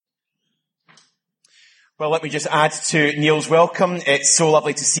Well, let me just add to Neil's welcome. It's so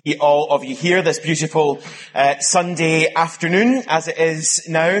lovely to see all of you here this beautiful Sunday afternoon, as it is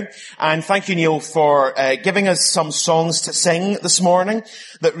now. And thank you, Neil, for giving us some songs to sing this morning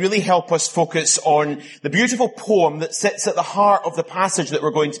that really help us focus on the beautiful poem that sits at the heart of the passage that we're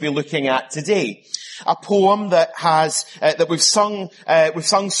going to be looking at today. A poem that that we've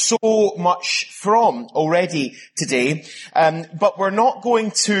sung so much from already today. But we're not going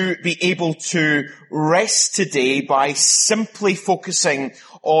to be able to rest today by simply focusing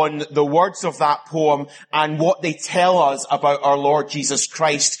on the words of that poem and what they tell us about our Lord Jesus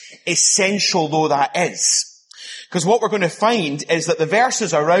Christ, essential though that is. Because what we're going to find is that the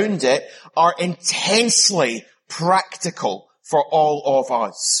verses around it are intensely practical for all of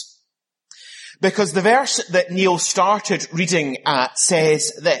us. Because the verse that Neil started reading at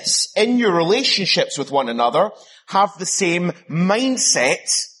says this: in your relationships with one another, have the same mindset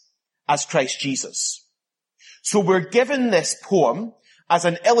as Christ Jesus. So we're given this poem as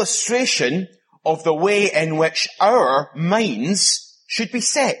an illustration of the way in which our minds should be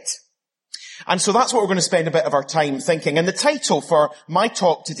set. And so that's what we're going to spend a bit of our time thinking. And the title for my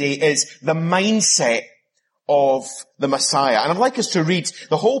talk today is The Mindset of the Messiah. And I'd like us to read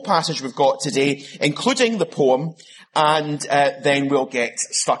the whole passage we've got today, including the poem, and then we'll get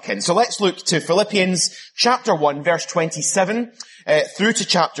stuck in. So let's look to Philippians chapter 1, verse 27, through to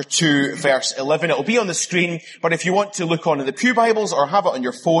chapter 2, verse 11. It'll be on the screen, but if you want to look on in the Pew Bibles or have it on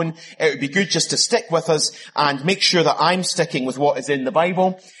your phone, it would be good just to stick with us and make sure that I'm sticking with what is in the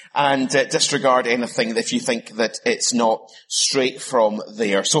Bible, and disregard anything if you think that it's not straight from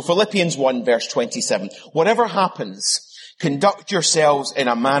there. So Philippians 1 verse 27. Whatever happens, conduct yourselves in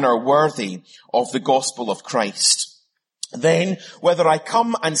a manner worthy of the gospel of Christ. Then, whether I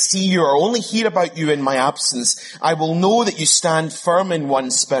come and see you or only hear about you in my absence, I will know that you stand firm in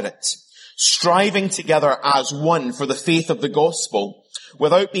one spirit, striving together as one for the faith of the gospel,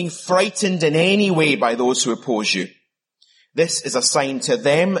 without being frightened in any way by those who oppose you. This is a sign to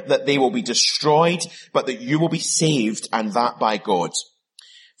them that they will be destroyed, but that you will be saved, and that by God.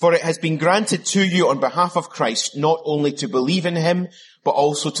 For it has been granted to you on behalf of Christ not only to believe in him, but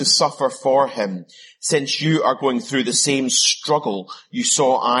also to suffer for him, since you are going through the same struggle you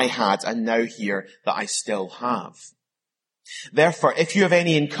saw I had and now hear that I still have. Therefore, if you have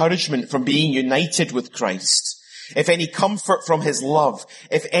any encouragement from being united with Christ, if any comfort from his love,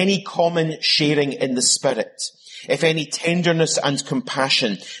 if any common sharing in the Spirit, if any tenderness and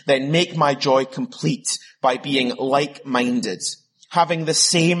compassion, then make my joy complete by being like-minded, having the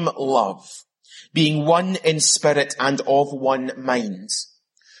same love, being one in spirit and of one mind.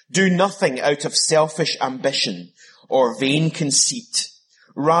 Do nothing out of selfish ambition or vain conceit.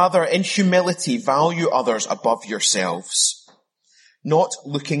 Rather, in humility, value others above yourselves, not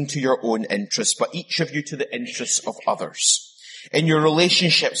looking to your own interests, but each of you to the interests of others. In your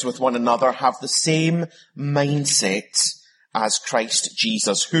relationships with one another, have the same mindset as Christ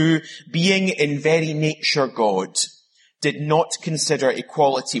Jesus, who, being in very nature God, did not consider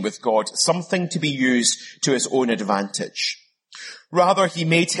equality with God something to be used to his own advantage. Rather, he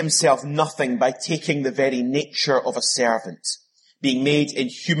made himself nothing by taking the very nature of a servant, being made in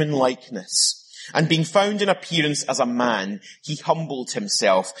human likeness, and being found in appearance as a man, he humbled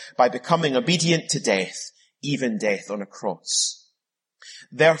himself by becoming obedient to death, even death on a cross.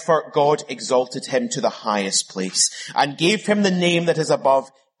 Therefore God exalted him to the highest place and gave him the name that is above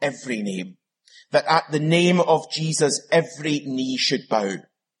every name, that at the name of Jesus every knee should bow,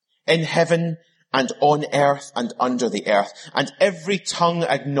 in heaven and on earth and under the earth, and every tongue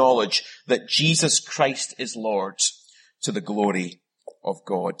acknowledge that Jesus Christ is Lord, to the glory of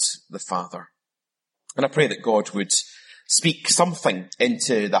God the Father. And I pray that God would speak something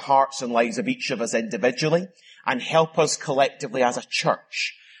into the hearts and lives of each of us individually, and help us collectively as a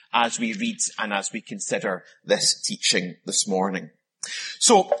church as we read and as we consider this teaching this morning.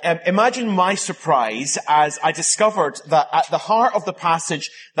 So imagine my surprise as I discovered that at the heart of the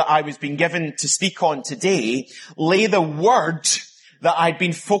passage that I was being given to speak on today lay the word that I'd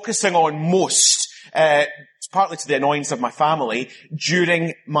been focusing on most, partly to the annoyance of my family,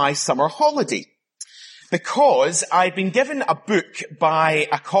 during my summer holiday. Because I'd been given a book by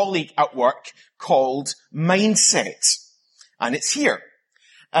a colleague at work called Mindset. And it's here.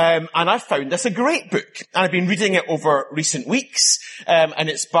 And I found this a great book. And I've been reading it over recent weeks. And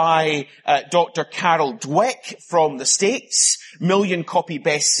it's by Dr. Carol Dweck from the States, million-copy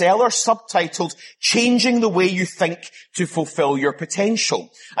bestseller, subtitled Changing the Way You Think to Fulfill Your Potential.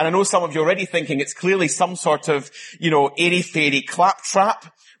 And I know some of you are already thinking it's clearly some sort of, airy-fairy claptrap.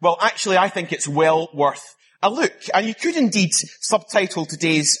 Well, actually, I think it's well worth a look, and you could indeed subtitle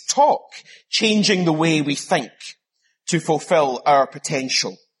today's talk, Changing the Way We Think to Fulfill Our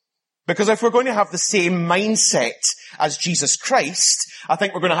Potential. Because if we're going to have the same mindset as Jesus Christ, I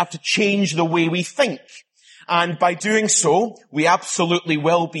think we're going to have to change the way we think. And by doing so, we absolutely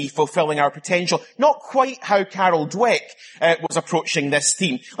will be fulfilling our potential. Not quite how Carol Dweck was approaching this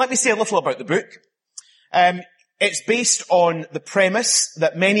theme. Let me say a little about the book. It's based on the premise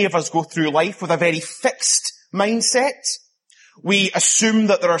that many of us go through life with a very fixed mindset. We assume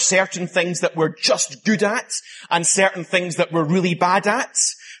that there are certain things that we're just good at and certain things that we're really bad at.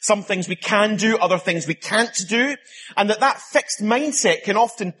 Some things we can do, other things we can't do. And that fixed mindset can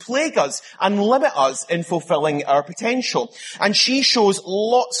often plague us and limit us in fulfilling our potential. And she shows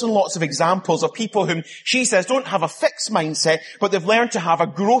lots and lots of examples of people whom she says don't have a fixed mindset, but they've learned to have a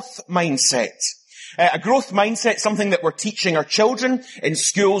growth mindset. A growth mindset, something that we're teaching our children in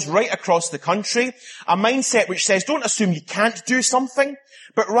schools right across the country. A mindset which says don't assume you can't do something,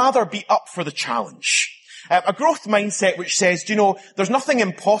 but rather be up for the challenge. A growth mindset which says, there's nothing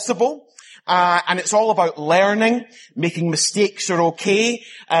impossible, and it's all about learning. Making mistakes are okay,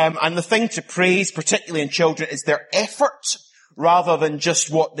 and the thing to praise, particularly in children, is their effort rather than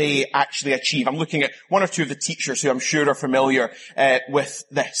just what they actually achieve. I'm looking at one or two of the teachers who I'm sure are familiar with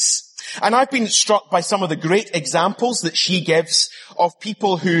this. And I've been struck by some of the great examples that she gives of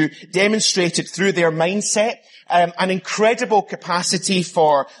people who demonstrated through their mindset an incredible capacity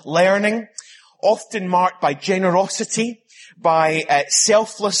for learning, often marked by generosity, by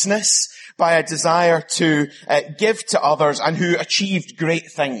selflessness, by a desire to give to others, and who achieved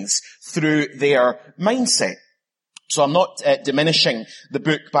great things through their mindset. So I'm not diminishing the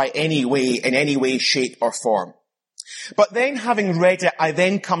book in any way, shape or form. But then, having read it, I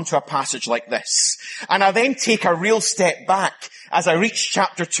then come to a passage like this. And I then take a real step back as I reach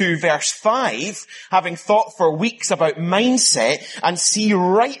chapter 2, verse 5, having thought for weeks about mindset, and see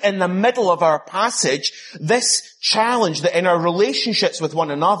right in the middle of our passage this challenge that in our relationships with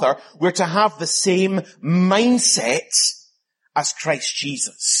one another, we're to have the same mindset as Christ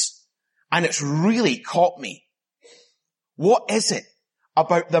Jesus. And it's really caught me. What is it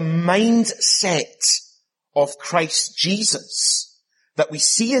about the mindset of Christ Jesus that we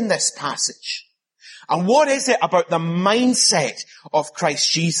see in this passage? And what is it about the mindset of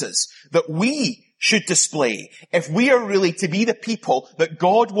Christ Jesus that we should display if we are really to be the people that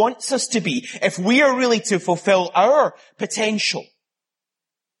God wants us to be, if we are really to fulfill our potential?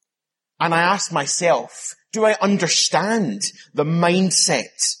 And I ask myself, do I understand the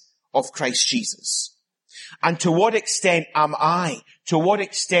mindset of Christ Jesus? And to what extent am I, to what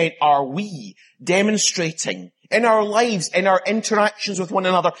extent are we demonstrating in our lives, in our interactions with one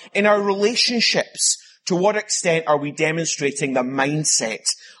another, in our relationships, to what extent are we demonstrating the mindset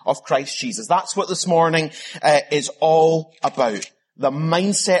of Christ Jesus? That's what this morning is all about. The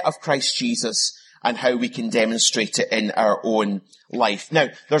mindset of Christ Jesus and how we can demonstrate it in our own life. Now,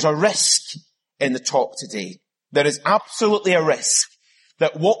 there's a risk in the talk today. There is absolutely a risk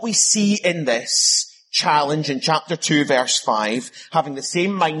that what we see in this challenge in chapter 2, verse 5, having the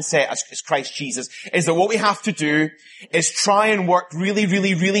same mindset as Christ Jesus, is that what we have to do is try and work really,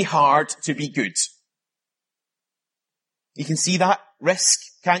 really, really hard to be good. You can see that risk,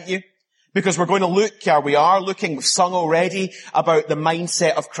 can't you? Because we're going to we've sung already about the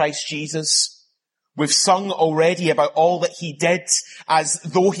mindset of Christ Jesus. We've sung already about all that he did, as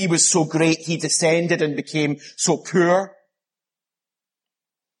though he was so great, he descended and became so poor.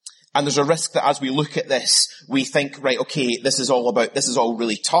 And there's a risk that as we look at this, we think, right, okay, this is all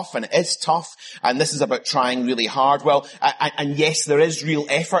really tough, and it is tough, and this is about trying really hard. Well, and yes, there is real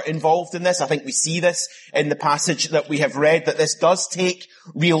effort involved in this. I think we see this in the passage that we have read, that this does take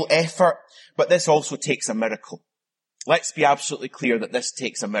real effort, but this also takes a miracle. Let's be absolutely clear that this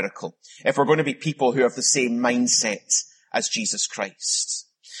takes a miracle if we're going to be people who have the same mindset as Jesus Christ.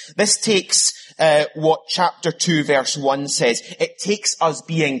 This takes what chapter 2 verse 1 says. It takes us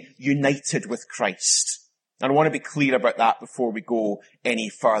being united with Christ. And I want to be clear about that before we go any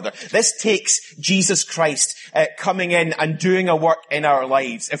further. This takes Jesus Christ coming in and doing a work in our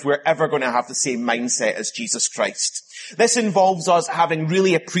lives if we're ever going to have the same mindset as Jesus Christ. This involves us having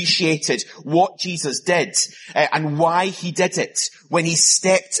really appreciated what Jesus did and why he did it when he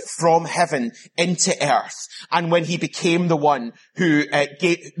stepped from heaven into earth, and when he became the one who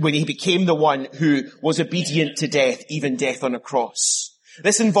was obedient to death, even death on a cross.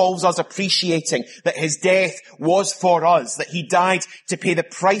 This involves us appreciating that his death was for us, that he died to pay the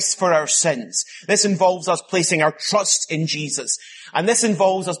price for our sins. This involves us placing our trust in Jesus. And this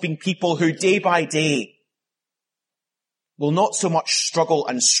involves us being people who day by day will not so much struggle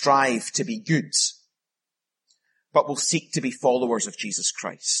and strive to be good, but we'll seek to be followers of Jesus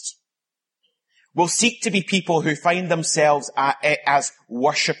Christ. We'll seek to be people who find themselves as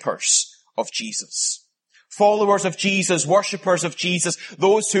worshippers of Jesus. Followers of Jesus, worshippers of Jesus,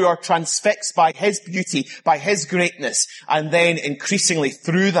 those who are transfixed by his beauty, by his greatness, and then increasingly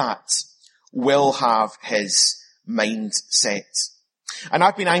through that will have his mindset. And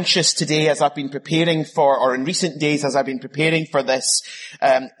I've been anxious today as I've been preparing for, or in recent days as I've been preparing for this,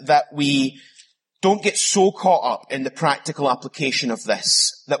 that we don't get so caught up in the practical application of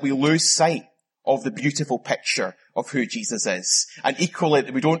this, that we lose sight of the beautiful picture of who Jesus is. And equally,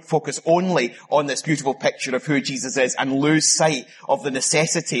 that we don't focus only on this beautiful picture of who Jesus is and lose sight of the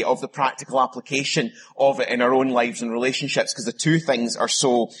necessity of the practical application of it in our own lives and relationships, because the two things are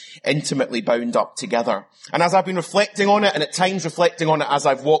so intimately bound up together. And as I've been reflecting on it, and at times reflecting on it as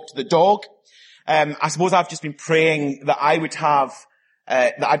I've walked the dog, I suppose I've just been praying that I would have,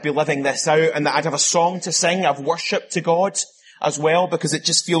 that I'd be living this out and that I'd have a song to sing of worship to God as well, because it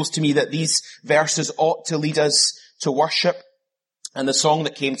just feels to me that these verses ought to lead us to worship. And the song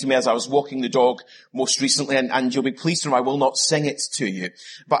that came to me as I was walking the dog most recently, and you'll be pleased to know I will not sing it to you,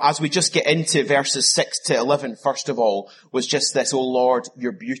 but as we just get into verses 6 to 11, first of all, was just this: "O Lord,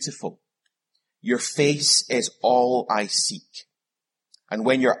 you're beautiful. Your face is all I seek. And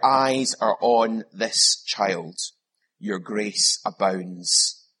when your eyes are on this child, your grace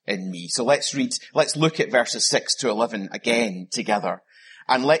abounds in me." So let's look at verses 6 to 11 again together.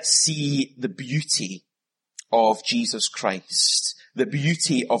 And let's see the beauty of Jesus Christ, the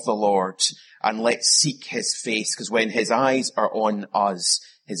beauty of the Lord. And let's seek his face, because when his eyes are on us,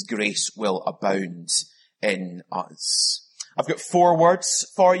 his grace will abound in us. I've got 4 words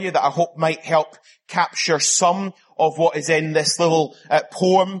for you that I hope might help capture some of what is in this little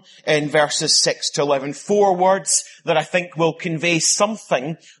poem in verses 6 to 11. 4 words that I think will convey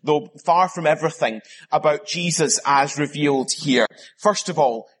something, though far from everything, about Jesus as revealed here. First of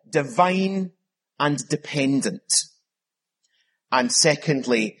all, divine and dependent. And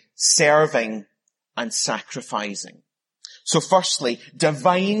secondly, serving and sacrificing. So firstly,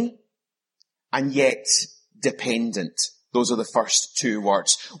 divine and yet dependent. Those are the first 2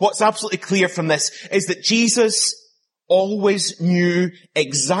 words. What's absolutely clear from this is that Jesus always knew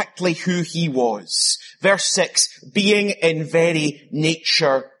exactly who he was. Verse 6, being in very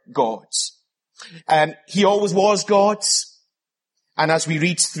nature God. He always was God. And as we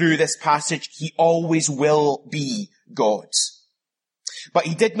read through this passage, he always will be God. But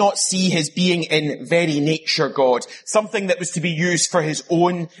he did not see his being in very nature God, something that was to be used for his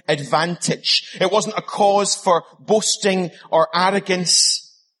own advantage. It wasn't a cause for boasting or arrogance.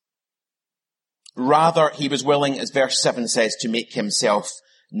 Rather, he was willing, as verse 7 says, to make himself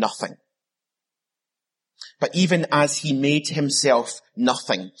nothing. But even as he made himself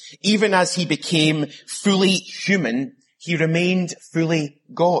nothing, even as he became fully human, he remained fully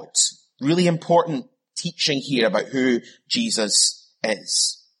God. Really important teaching here about who Jesus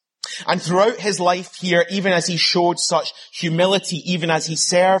is. And throughout his life here, even as he showed such humility, even as he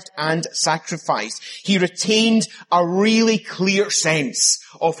served and sacrificed, he retained a really clear sense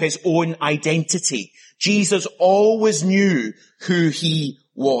of his own identity. Jesus always knew who he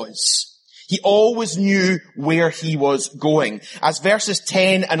was. He always knew where he was going. As verses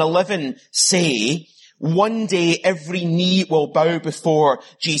 10 and 11 say, one day every knee will bow before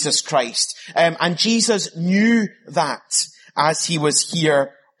Jesus Christ. And Jesus knew that as he was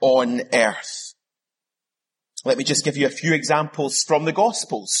here on earth. Let me just give you a few examples from the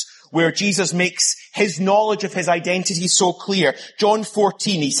Gospels where Jesus makes his knowledge of his identity so clear. John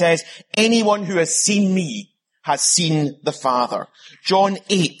 14, he says, anyone who has seen me has seen the Father. John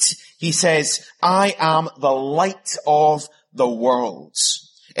 8, he says, I am the light of the world.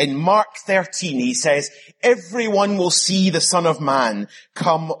 In Mark 13, he says, everyone will see the Son of Man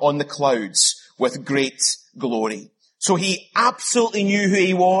come on the clouds with great glory. So he absolutely knew who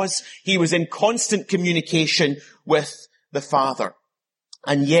he was. He was in constant communication with the Father.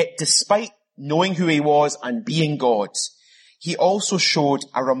 And yet, despite knowing who he was and being God, he also showed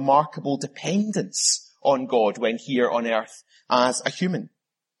a remarkable dependence on God when here on earth as a human.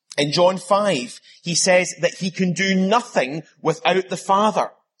 In John 5, he says that he can do nothing without the Father,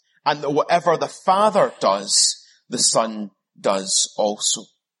 and that whatever the Father does, the Son does also.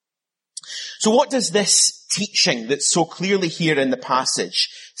 So what does this teaching that's so clearly here in the passage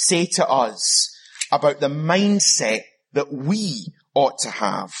say to us about the mindset that we ought to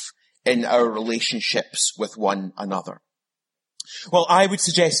have in our relationships with one another? Well, I would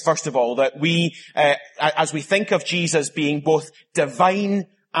suggest, first of all, that we, as we think of Jesus being both divine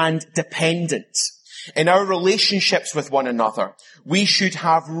and dependent, In our relationships with one another, we should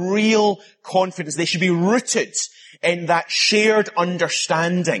have real confidence. They should be rooted in that shared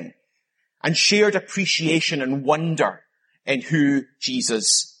understanding and shared appreciation and wonder in who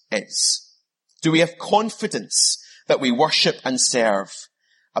Jesus is. Do we have confidence that we worship and serve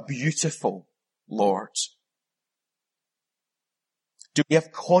a beautiful Lord? Do we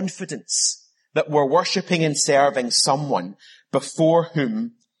have confidence that we're worshipping and serving someone before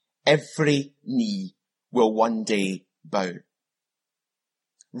whom every knee will one day bow?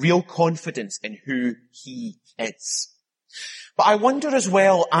 Real confidence in who he is. But I wonder as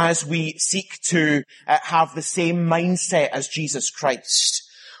well, as we seek to have the same mindset as Jesus Christ,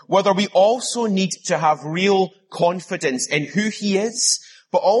 whether we also need to have real confidence in who he is,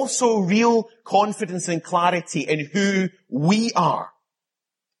 but also real confidence and clarity in who we are.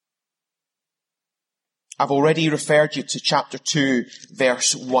 I've already referred you to chapter 2,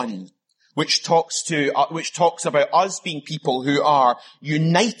 verse 1, which talks about us being people who are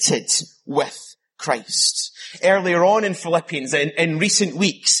united with Christ. Earlier on in Philippians, in recent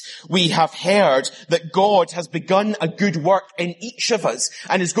weeks, we have heard that God has begun a good work in each of us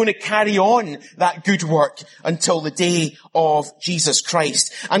and is going to carry on that good work until the day of Jesus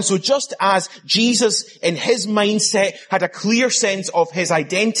Christ. And so just as Jesus in his mindset had a clear sense of his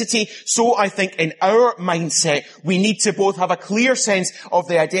identity, so I think in our mindset we need to both have a clear sense of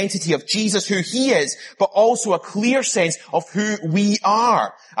the identity of Jesus, who he is, but also a clear sense of who we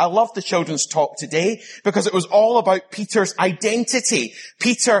are. I love the children's talk today because it was all about Peter's identity.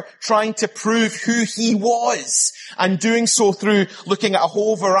 Peter trying to prove who he was and doing so through looking at a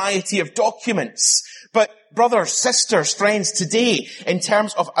whole variety of documents. But brothers, sisters, friends, today, in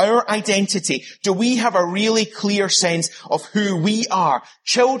terms of our identity, do we have a really clear sense of who we are?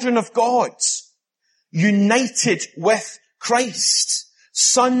 Children of God, united with Christ,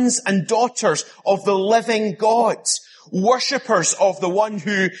 sons and daughters of the living God, worshippers of the one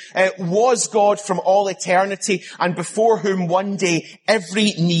who was God from all eternity and before whom one day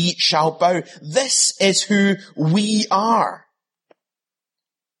every knee shall bow. This is who we are.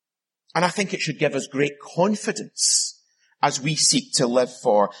 And I think it should give us great confidence as we seek to live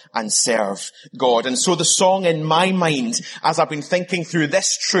for and serve God. And so the song in my mind, as I've been thinking through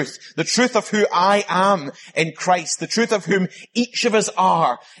this truth, the truth of who I am in Christ, the truth of whom each of us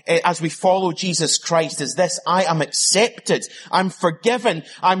are as we follow Jesus Christ, is this: I am accepted, I'm forgiven,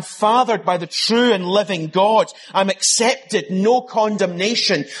 I'm fathered by the true and living God, I'm accepted, no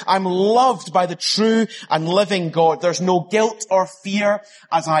condemnation, I'm loved by the true and living God. There's no guilt or fear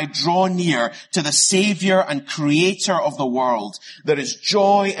as I draw near to the Savior and Creator of the world. There is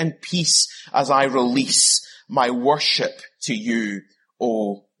joy and peace as I release my worship to you,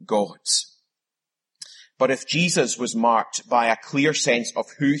 O God. But if Jesus was marked by a clear sense of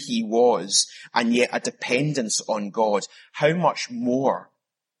who he was and yet a dependence on God, how much more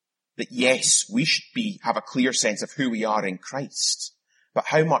that yes, we should have a clear sense of who we are in Christ. But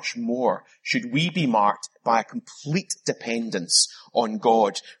how much more should we be marked by a complete dependence on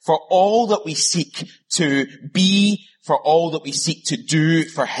God for all that we seek to be, for all that we seek to do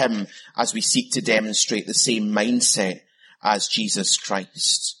for him, as we seek to demonstrate the same mindset as Jesus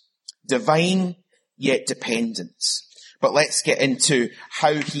Christ. Divine, yet dependence. But let's get into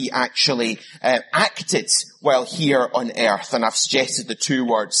how he actually acted while here on earth. And I've suggested the two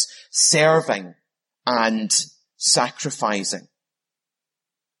words, serving and sacrificing.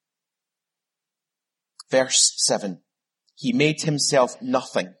 Verse 7, he made himself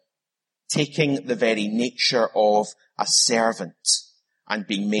nothing, taking the very nature of a servant and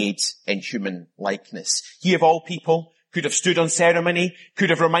being made in human likeness. He of all people could have stood on ceremony, could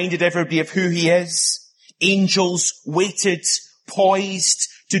have reminded everybody of who he is. Angels waited, poised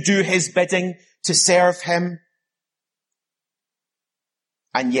to do his bidding, to serve him.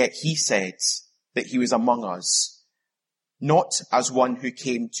 And yet he said that he was among us, not as one who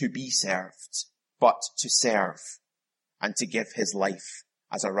came to be served, but to serve and to give his life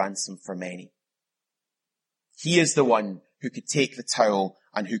as a ransom for many. He is the one who could take the towel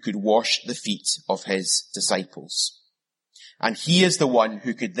and who could wash the feet of his disciples. And he is the one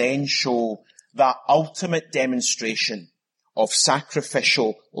who could then show that ultimate demonstration of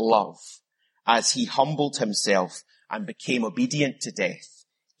sacrificial love as he humbled himself and became obedient to death,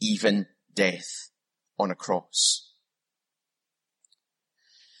 even death on a cross.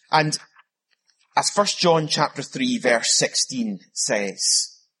 And as 1 John chapter 3 verse 16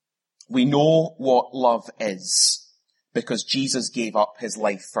 says, we know what love is because Jesus gave up his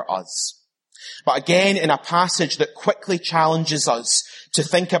life for us. But again, in a passage that quickly challenges us to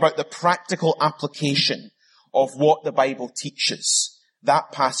think about the practical application of what the Bible teaches,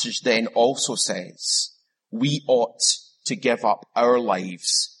 that passage then also says we ought to give up our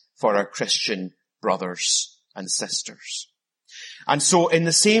lives for our Christian brothers and sisters. And so in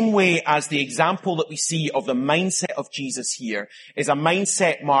the same way as the example that we see of the mindset of Jesus here is a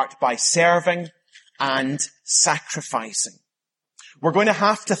mindset marked by serving and sacrificing, we're going to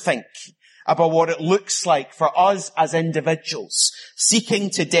have to think about what it looks like for us as individuals seeking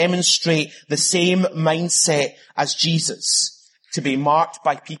to demonstrate the same mindset as Jesus, to be marked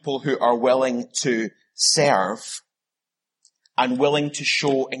by people who are willing to serve and willing to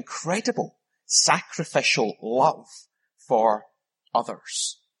show incredible sacrificial love for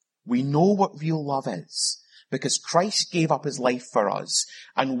others. We know what real love is because Christ gave up his life for us,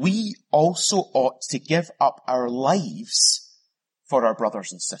 and we also ought to give up our lives for our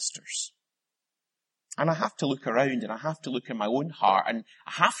brothers and sisters. And I have to look around and I have to look in my own heart and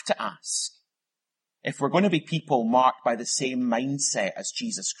I have to ask, if we're going to be people marked by the same mindset as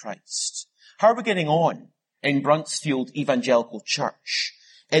Jesus Christ, how are we getting on in Bruntsfield Evangelical Church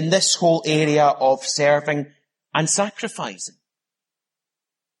in this whole area of serving and sacrificing?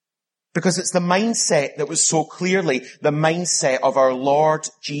 Because it's the mindset that was so clearly the mindset of our Lord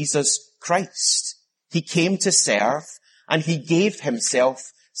Jesus Christ. He came to serve and he gave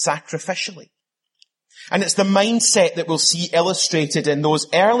himself sacrificially. And it's the mindset that we'll see illustrated in those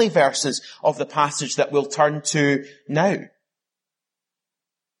early verses of the passage that we'll turn to now.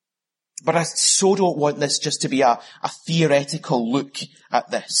 But I so don't want this just to be a theoretical look at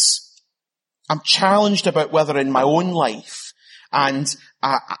this. I'm challenged about whether in my own life and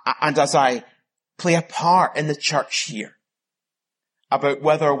as I play a part in the church here, about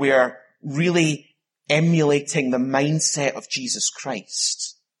whether we're really emulating the mindset of Jesus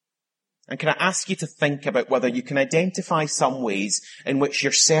Christ. And can I ask you to think about whether you can identify some ways in which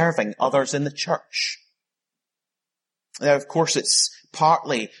you're serving others in the church? Now, of course, it's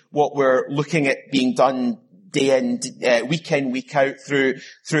partly what we're looking at being done day in, week out through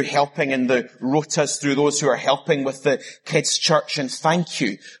helping in the rotas, through those who are helping with the kids' church. And thank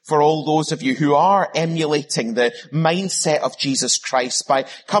you for all those of you who are emulating the mindset of Jesus Christ by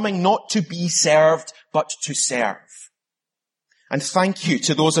coming not to be served, but to serve. And thank you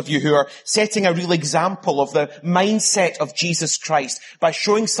to those of you who are setting a real example of the mindset of Jesus Christ by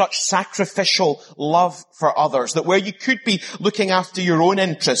showing such sacrificial love for others, that where you could be looking after your own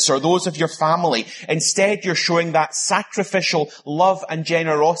interests or those of your family, instead you're showing that sacrificial love and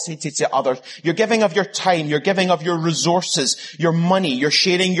generosity to others. You're giving of your time, you're giving of your resources, your money, you're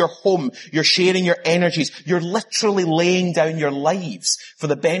sharing your home, you're sharing your energies. You're literally laying down your lives for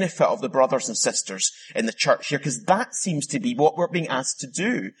the benefit of the brothers and sisters in the church here, because that seems to be what we're being asked to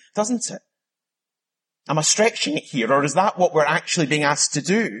do, doesn't it? Am I stretching it here, or is that what we're actually being asked to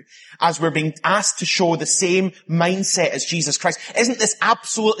do as we're being asked to show the same mindset as Jesus Christ? Isn't this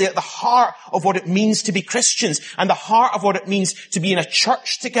absolutely at the heart of what it means to be Christians and the heart of what it means to be in a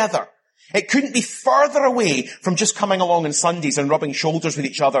church together? It couldn't be further away from just coming along on Sundays and rubbing shoulders with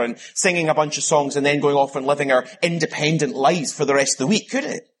each other and singing a bunch of songs and then going off and living our independent lives for the rest of the week, could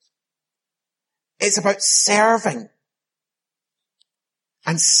it? It's about serving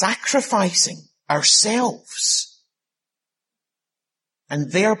and sacrificing ourselves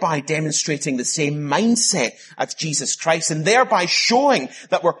and thereby demonstrating the same mindset as Jesus Christ and thereby showing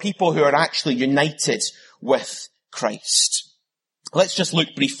that we're people who are actually united with Christ. Let's just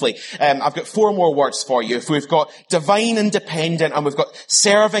look briefly. I've got 4 more words for you. If we've got divine and dependent and we've got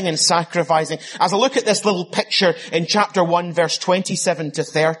serving and sacrificing. As I look at this little picture in chapter 1, verse 27 to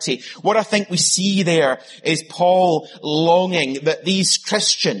 30, what I think we see there is Paul longing that these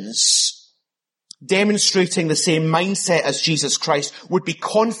Christians, demonstrating the same mindset as Jesus Christ, would be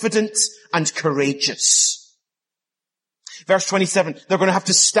confident and courageous. Verse 27, they're going to have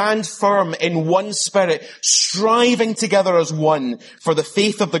to stand firm in one spirit, striving together as one for the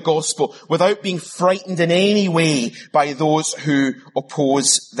faith of the gospel without being frightened in any way by those who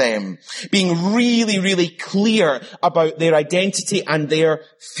oppose them. Being really, really clear about their identity and their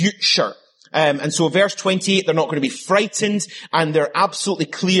future. And so verse 28, they're not going to be frightened, and they're absolutely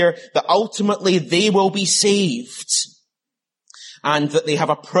clear that ultimately they will be saved. And that they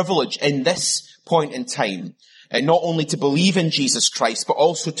have a privilege in this point in time, not only to believe in Jesus Christ, but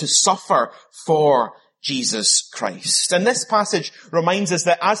also to suffer for Jesus Christ. And this passage reminds us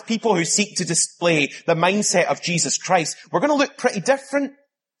that as people who seek to display the mindset of Jesus Christ, we're going to look pretty different.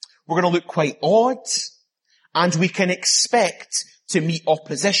 We're going to look quite odd. And we can expect to meet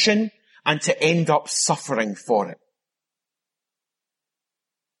opposition and to end up suffering for it.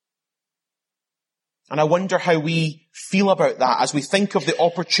 And I wonder how we feel about that as we think of the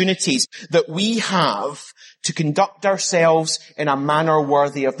opportunities that we have to conduct ourselves in a manner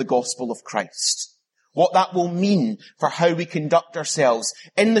worthy of the gospel of Christ. What that will mean for how we conduct ourselves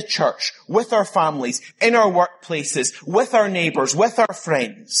in the church, with our families, in our workplaces, with our neighbours, with our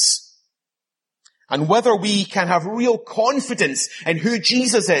friends. And whether we can have real confidence in who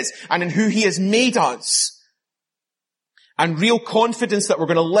Jesus is and in who he has made us. And real confidence that we're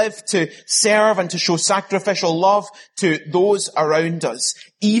going to live to serve and to show sacrificial love to those around us,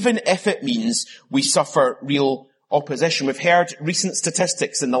 even if it means we suffer real opposition. We've heard recent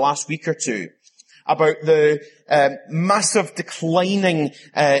statistics in the last week or two about the massive declining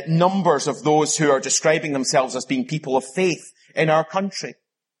numbers of those who are describing themselves as being people of faith in our country.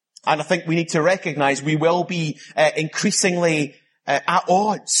 And I think we need to recognize we will be increasingly at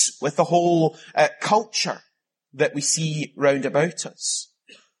odds with the whole culture that we see round about us.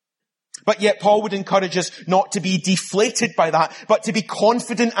 But yet Paul would encourage us not to be deflated by that, but to be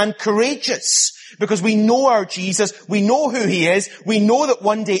confident and courageous. Because we know our Jesus, we know who he is, we know that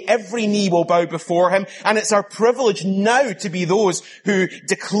one day every knee will bow before him, and it's our privilege now to be those who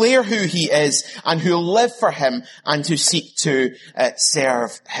declare who he is and who live for him and who seek to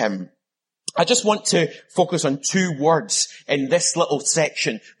serve him. I just want to focus on two words in this little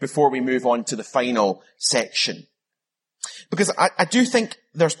section before we move on to the final section. Because I do think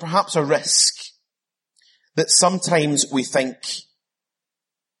there's perhaps a risk that sometimes we think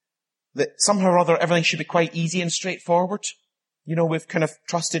that somehow or other everything should be quite easy and straightforward. You know, we've kind of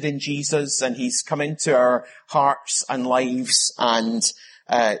trusted in Jesus and he's come into our hearts and lives and,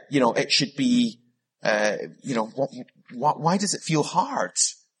 it should be, why does it feel hard?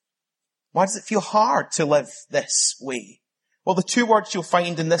 Why does it feel hard to live this way? Well, the two words you'll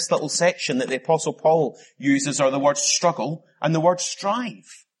find in this little section that the Apostle Paul uses are the word struggle and the word strive.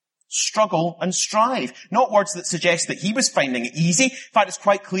 Struggle and strive. Not words that suggest that he was finding it easy. In fact, it's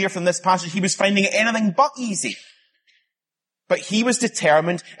quite clear from this passage he was finding it anything but easy. But he was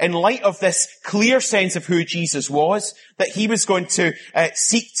determined, in light of this clear sense of who Jesus was, that he was going to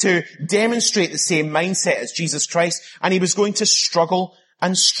seek to demonstrate the same mindset as Jesus Christ, and he was going to struggle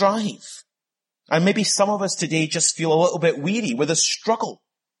and strive. And maybe some of us today just feel a little bit weary with a struggle.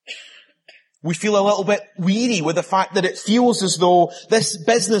 We feel a little bit weary with the fact that it feels as though this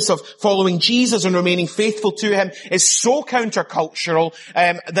business of following Jesus and remaining faithful to him is so countercultural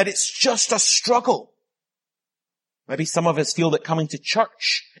that it's just a struggle. Maybe some of us feel that coming to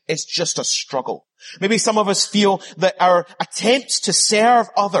church is just a struggle. Maybe some of us feel that our attempts to serve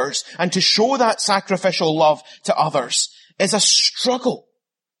others and to show that sacrificial love to others is a struggle.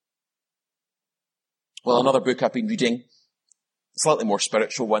 Well, another book I've been reading, slightly more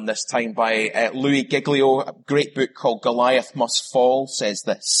spiritual one this time, by Louis Giglio, a great book called Goliath Must Fall, says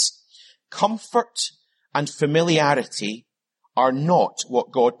this: comfort and familiarity are not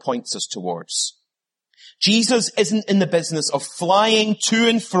what God points us towards. Jesus isn't in the business of flying to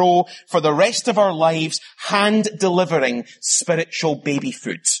and fro for the rest of our lives, hand delivering spiritual baby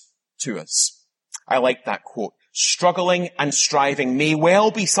food to us. I like that quote. Struggling and striving may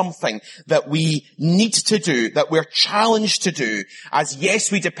well be something that we need to do, that we're challenged to do, as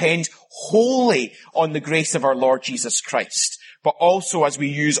yes, we depend wholly on the grace of our Lord Jesus Christ, but also as we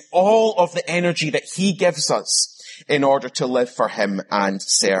use all of the energy that he gives us in order to live for him and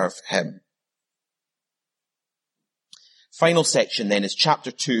serve him. Final section then is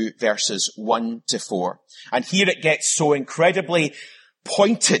chapter 2, verses 1 to 4. And here it gets so incredibly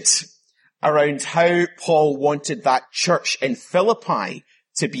pointed around how Paul wanted that church in Philippi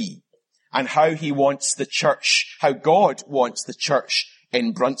to be, and how he wants the church, how God wants the church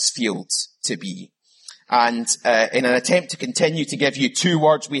in Bruntsfield to be. And in an attempt to continue to give you two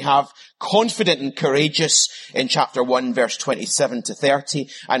words, we have confident and courageous in chapter 1, verse 27 to 30,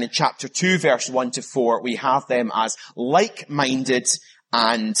 and in chapter 2, verse 1 to 4, we have them as like-minded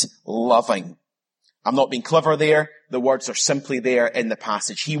and loving. I'm not being clever there. The words are simply there in the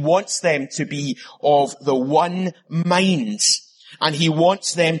passage. He wants them to be of the one mind, and he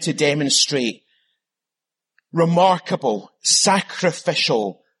wants them to demonstrate remarkable,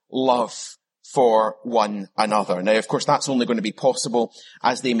 sacrificial love for one another. Now, of course, that's only going to be possible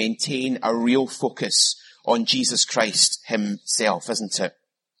as they maintain a real focus on Jesus Christ himself, isn't it?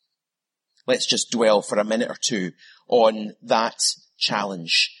 Let's just dwell for a minute or two on that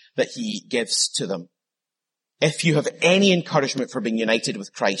challenge that he gives to them. if you have any encouragement for being united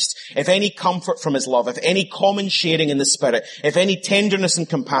with Christ, if any comfort from his love, if any common sharing in the Spirit, if any tenderness and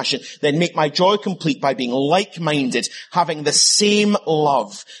compassion, then make my joy complete by being like-minded, having the same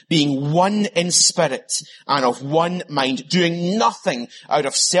love, being one in spirit and of one mind, doing nothing out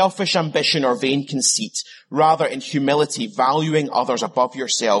of selfish ambition or vain conceit, rather in humility, valuing others above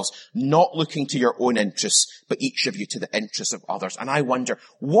yourselves, not looking to your own interests, but each of you to the interests of others. And I wonder,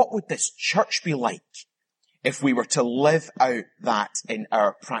 what would this church be like if we were to live out that in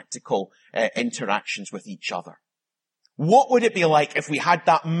our practical interactions with each other? What would it be like if we had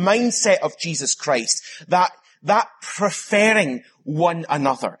that mindset of Jesus Christ, that preferring one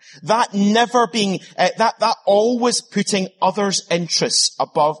another, that never being, that always putting others' interests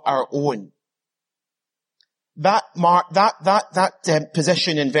above our own? That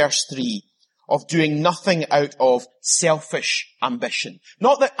position in verse 3 of doing nothing out of selfish ambition.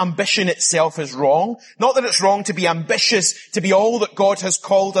 Not that ambition itself is wrong. Not that it's wrong to be ambitious, to be all that God has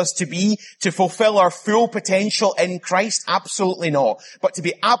called us to be, to fulfill our full potential in Christ. Absolutely not. But to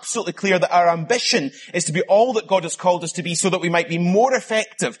be absolutely clear that our ambition is to be all that God has called us to be so that we might be more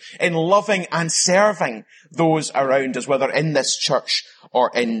effective in loving and serving those around us, whether in this church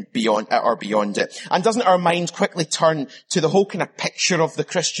or beyond it. And doesn't our mind quickly turn to the whole kind of picture of the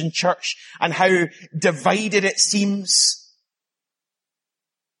Christian church and how divided it seems?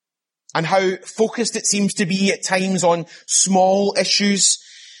 And how focused it seems to be at times on small issues.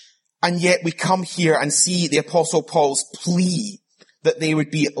 And yet we come here and see the Apostle Paul's plea that they would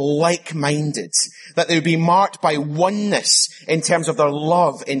be like-minded, that they would be marked by oneness in terms of their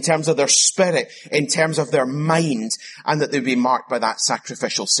love, in terms of their spirit, in terms of their mind, and that they would be marked by that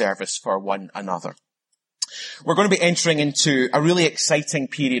sacrificial service for one another. We're going to be entering into a really exciting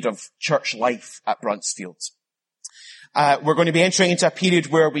period of church life at Bruntsfield. We're going to be entering into a period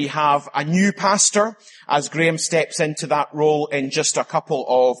where we have a new pastor as Graham steps into that role in just a couple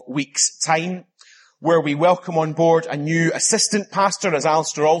of weeks' time, where we welcome on board a new assistant pastor as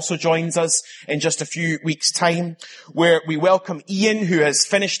Alistair also joins us in just a few weeks' time, where we welcome Ian, who has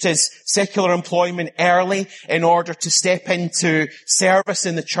finished his secular employment early in order to step into service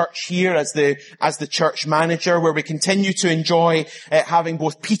in the church here as the church manager, where we continue to enjoy having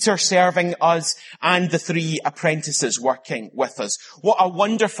both Peter serving us and the 3 apprentices working with us. What a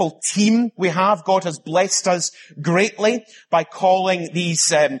wonderful team we have. God has blessed us greatly by calling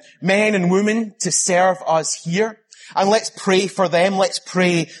these men and women to serve us here. And let's pray for them. Let's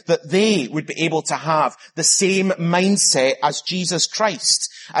pray that they would be able to have the same mindset as Jesus Christ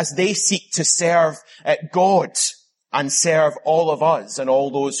as they seek to serve God and serve all of us and all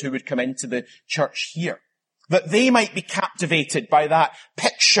those who would come into the church here. That they might be captivated by that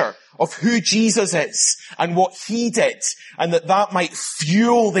picture of who Jesus is and what he did, and that might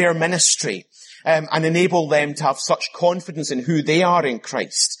fuel their ministry and enable them to have such confidence in who they are in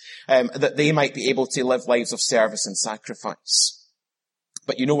Christ, that they might be able to live lives of service and sacrifice.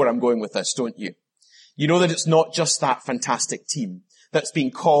 But you know where I'm going with this, don't you? You know that it's not just that fantastic team that's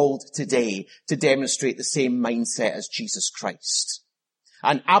being called today to demonstrate the same mindset as Jesus Christ.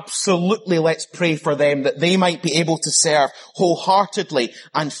 And absolutely let's pray for them that they might be able to serve wholeheartedly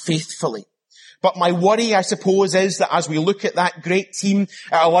and faithfully. But my worry, I suppose, is that as we look at that great team, it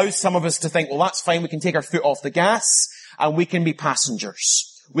allows some of us to think, well, that's fine, we can take our foot off the gas and we can be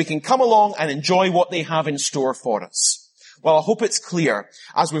passengers. We can come along and enjoy what they have in store for us. Well, I hope it's clear,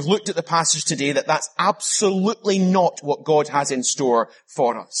 as we've looked at the passage today, that that's absolutely not what God has in store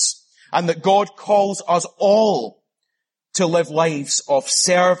for us. And that God calls us all to live lives of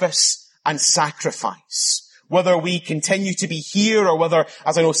service and sacrifice. Whether we continue to be here or whether,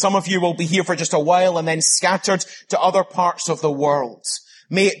 as I know some of you will be here for just a while and then scattered to other parts of the world.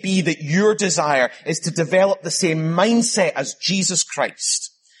 May it be that your desire is to develop the same mindset as Jesus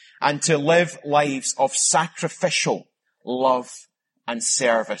Christ and to live lives of sacrificial love and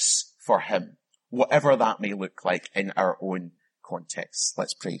service for him, whatever that may look like in our own context.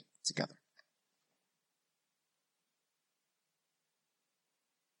 Let's pray together.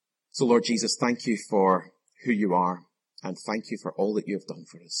 So Lord Jesus, thank you for who you are, and thank you for all that you have done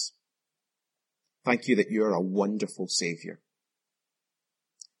for us. Thank you that you are a wonderful Saviour.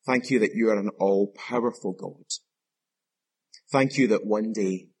 Thank you that you are an all-powerful God. Thank you that one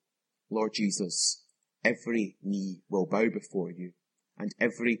day, Lord Jesus, every knee will bow before you, and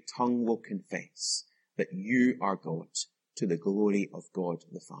every tongue will confess that you are God, to the glory of God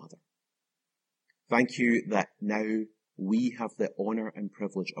the Father. Thank you that now we have the honour and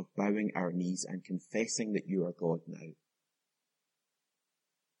privilege of bowing our knees and confessing that you are God now.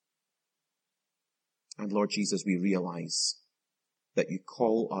 And Lord Jesus, we realise that you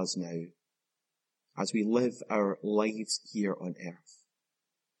call us now as we live our lives here on earth.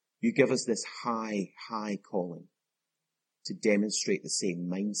 You give us this high, high calling to demonstrate the same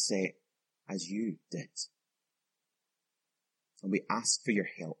mindset as you did. And we ask for your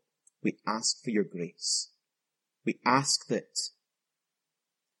help. We ask for your grace. We ask that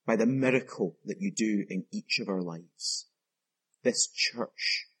by the miracle that you do in each of our lives, this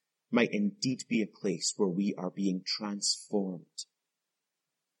church might indeed be a place where we are being transformed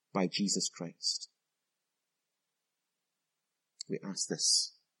by Jesus Christ. We ask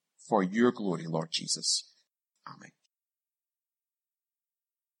this for your glory, Lord Jesus. Amen.